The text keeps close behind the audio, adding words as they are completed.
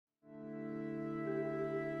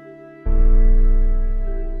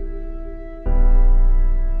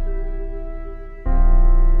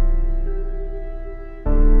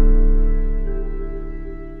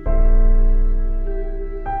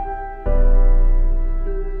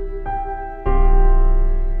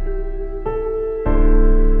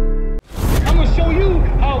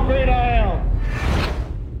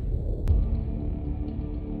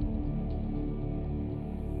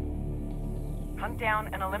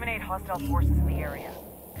eliminate hostile forces in the area.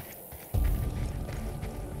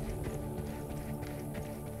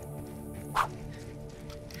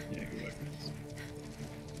 Yeah, good work.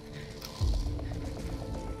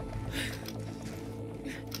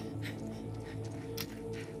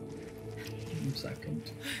 1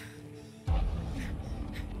 second.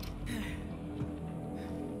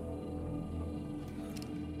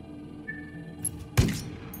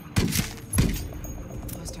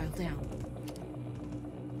 Hostile down.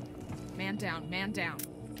 Man down, man down.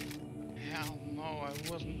 Hell no, I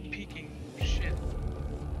wasn't peeking. Shit.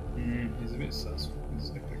 He's a bit sus.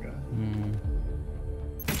 He's like the guy.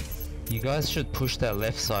 You guys should push that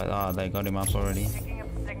left side. Ah, they got him up already. Picking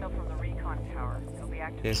up the signal from the recon tower. It'll be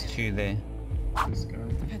active. There's 2 there. This guy.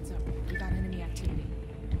 Heads up, we got enemy activity.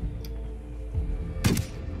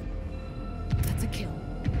 That's a kill.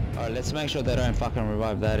 Alright, let's make sure they don't fucking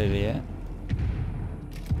revive that idiot.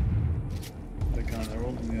 They can't. They're all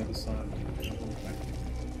on the other side.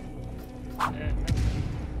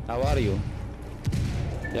 How are you?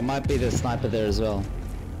 There might be the sniper there as well.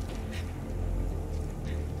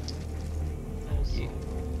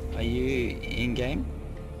 Are you in game?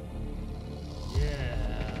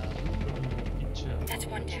 That's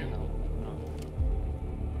one down.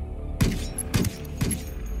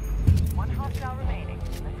 One hostile remaining.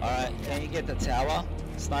 Alright, can you get the tower?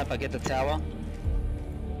 Sniper, get the tower.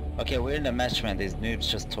 Okay, we're in the match, man. These noobs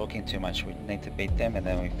just talking too much. We need to beat them and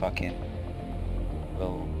then we fucking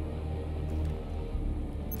will.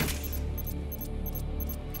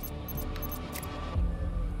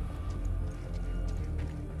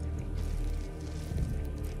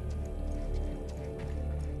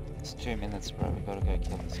 It's 2 minutes, bro. We gotta go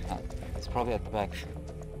kill this cunt. It's probably at the back.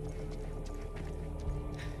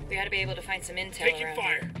 We ought to be able to find some intel Taking around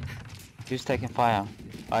fire. here. Who's taking fire?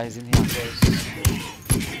 Ah, he's in here.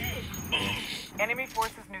 Enemy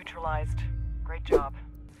forces neutralized. Great job.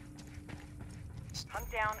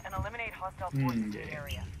 Hunt down and eliminate hostile forces in the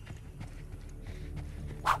area.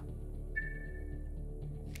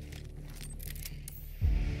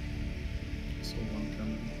 Saw one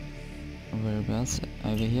coming. Whereabouts?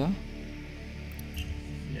 Over here?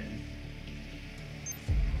 Yeah.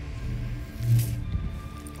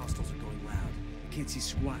 Hostiles are going loud. Can't see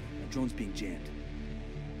squat. My drone's being jammed.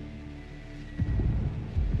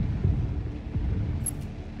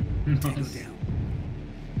 Tango Nice. down.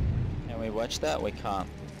 Can we watch that? We can't.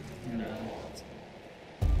 No.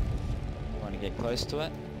 Want to get close to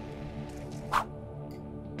it?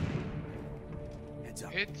 Heads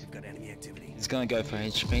up. Hit. We've got enemy activity. He's gonna go for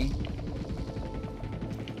HP.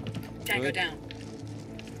 Tango Good. down.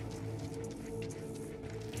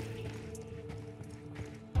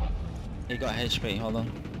 He got HP, hold on.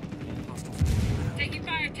 Hostiles are going loud. Taking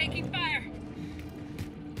fire, taking fire.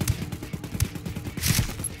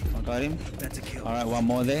 I got him. That's a kill. Alright, one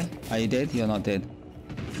more there. Are you dead? You're not dead.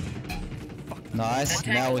 Nice,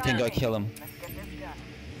 now we can go kill him. Let's get this done.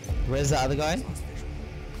 Where's the other guy? Lost visual.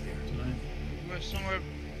 Clear. You were somewhere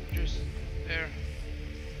just there.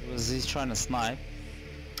 He's trying to snipe.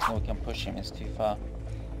 Oh, we can push him, it's too far.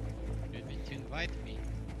 You need to invite me.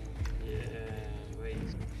 Yeah, wait,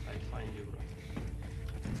 I find you, bro.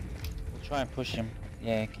 We'll try and push him.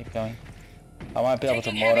 Yeah, keep going. I might be able to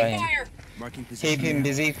Taking mortar heavy him. fire. Marking position. Keep him now.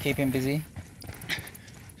 busy, keep him busy.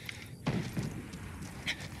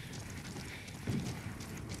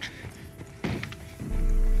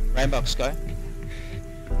 Rainbox go.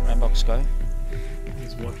 Rainbox go.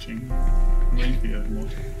 He's watching. Rainbeard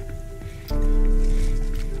watching. Oh,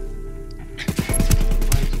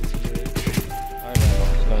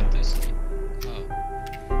 Rainbox go. To see. Oh.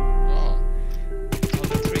 Oh. Oh,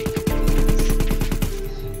 the tree.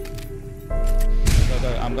 Go, go.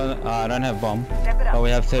 I'm gonna. I don't have bomb. Step it up. But we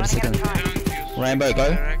have 30 Running out of seconds. time. Rainbow,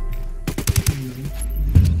 go. Direct.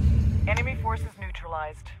 Enemy forces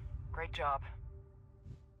neutralized. Great job.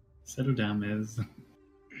 Settle down, Mez.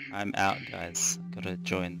 I'm out, guys. Gotta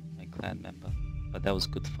join my clan member. But that was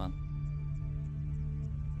good fun.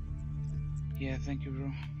 Yeah, thank you, bro.